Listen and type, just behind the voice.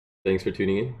Thanks for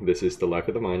tuning in. This is the Life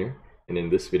of the Miner, and in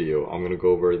this video I'm going to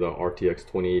go over the RTX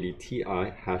 2080 Ti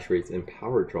hash rates and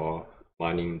power draw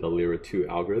mining the Lyra2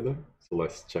 algorithm. So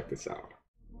let's check this out.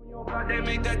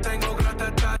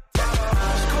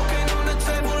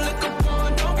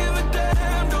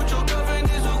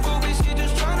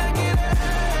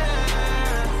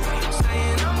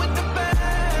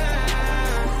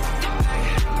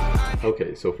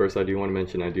 Okay, so first I do want to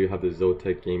mention I do have the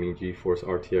Zotac Gaming GeForce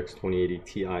RTX 2080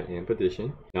 Ti AMP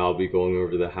edition. Now I'll be going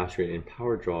over the hash rate and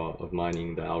power draw of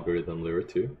mining the algorithm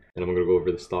Lyra2, and I'm going to go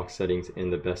over the stock settings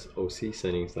and the best OC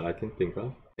settings that I can think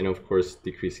of, and of course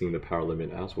decreasing the power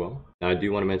limit as well. Now I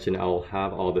do want to mention I'll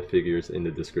have all the figures in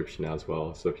the description as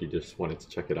well, so if you just wanted to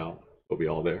check it out, they'll be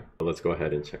all there. So let's go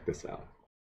ahead and check this out.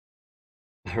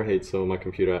 Alright, so my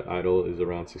computer at idle is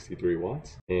around 63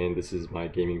 watts, and this is my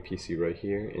gaming PC right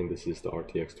here, and this is the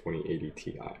RTX 2080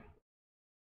 Ti.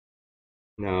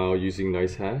 Now, using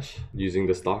NiceHash, using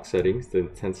the stock settings, the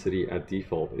intensity at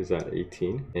default is at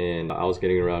 18, and I was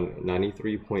getting around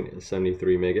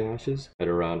 93.73 mega hashes at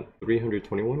around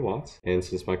 321 watts, and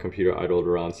since my computer idled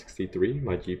around 63,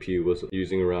 my GPU was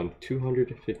using around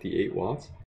 258 watts.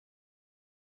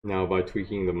 Now by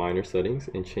tweaking the miner settings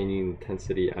and changing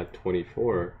intensity at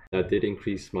 24, that did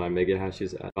increase my mega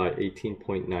hashes by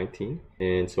 18.19,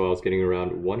 and so I was getting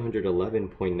around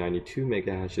 111.92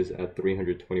 mega hashes at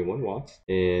 321 watts,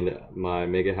 and my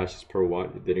mega hashes per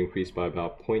watt did increase by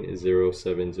about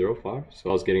 0.0705, so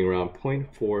I was getting around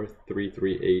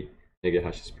 0.4338 mega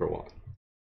hashes per watt.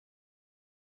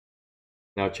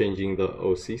 Now changing the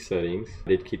OC settings, I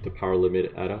did keep the power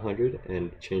limit at 100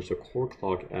 and change the core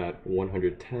clock at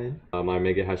 110. My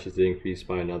mega hashes did increase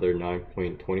by another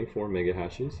 9.24 mega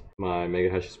hashes. My mega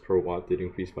hashes per watt did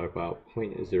increase by about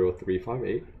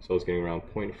 0.0358, so I was getting around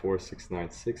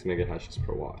 0.4696 mega hashes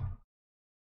per watt.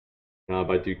 Now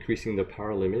by decreasing the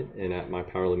power limit and at my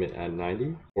power limit at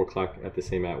 90, core clock at the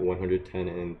same at 110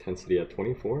 and intensity at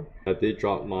 24, that did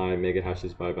drop my mega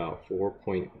hashes by about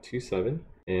 4.27.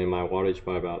 and my wattage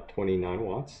by about 29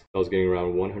 watts. I was getting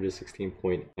around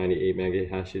 116.98 mega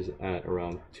hashes at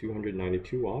around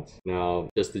 292 watts. Now,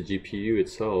 just the GPU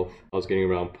itself, I was getting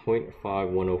around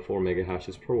 0.5104 mega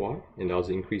hashes per watt, and that was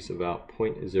an increase of about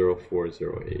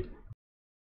 0.0408.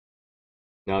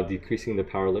 Now, decreasing the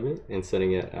power limit and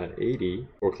setting it at 80,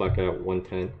 core clock at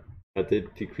 110, that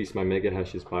did decrease my mega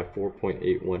hashes by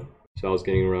 4.81. So I was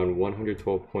getting around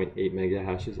 112.8 mega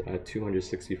hashes at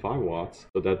 265 watts.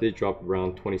 So that did drop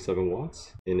around 27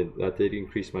 watts, and that did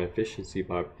increase my efficiency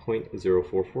by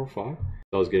 0.0445. So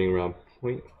I was getting around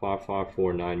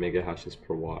 0.5549 mega hashes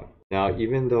per watt. Now,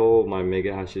 even though my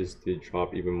mega hashes did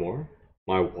drop even more,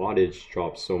 my wattage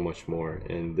dropped so much more,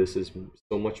 and this is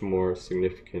so much more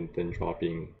significant than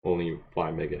dropping only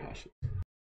 5 mega hashes.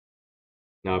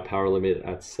 Now power limit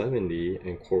at 70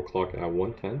 and core clock at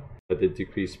 110, that did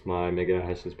decrease my mega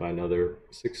hashes by another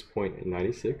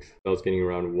 6.96. I was getting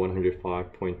around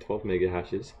 105.12 mega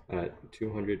hashes at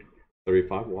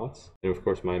 235 watts. And of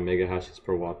course my mega hashes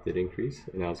per watt did increase,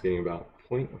 and I was getting about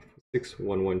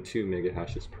 0.6112 mega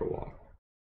hashes per watt.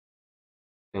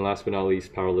 And last but not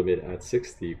least, power limit at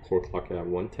 60, core clock at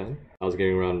 110. I was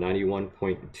getting around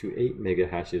 91.28 mega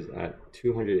hashes at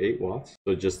 208 watts.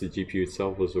 So just the GPU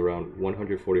itself was around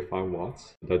 145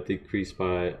 watts. That decreased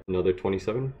by another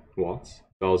 27 watts.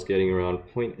 So I was getting around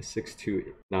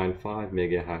 0.6295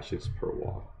 mega hashes per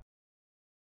watt.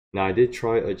 Now I did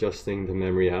try adjusting the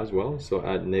memory as well. So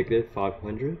at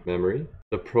 -500 memory,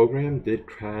 the program did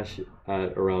crash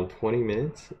at around 20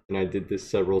 minutes, and I did this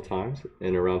several times,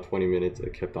 and around 20 minutes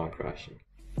it kept on crashing.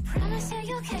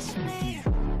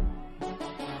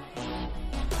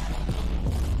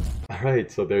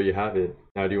 Alright, so there you have it.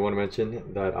 Now I do want to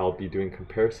mention that I'll be doing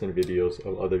comparison videos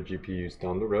of other GPUs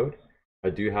down the road. I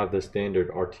do have the standard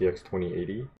RTX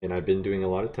 2080, and I've been doing a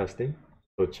lot of testing,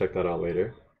 so check that out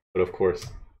later. But of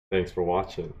course, thanks for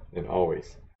watching, and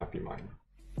always happy mining.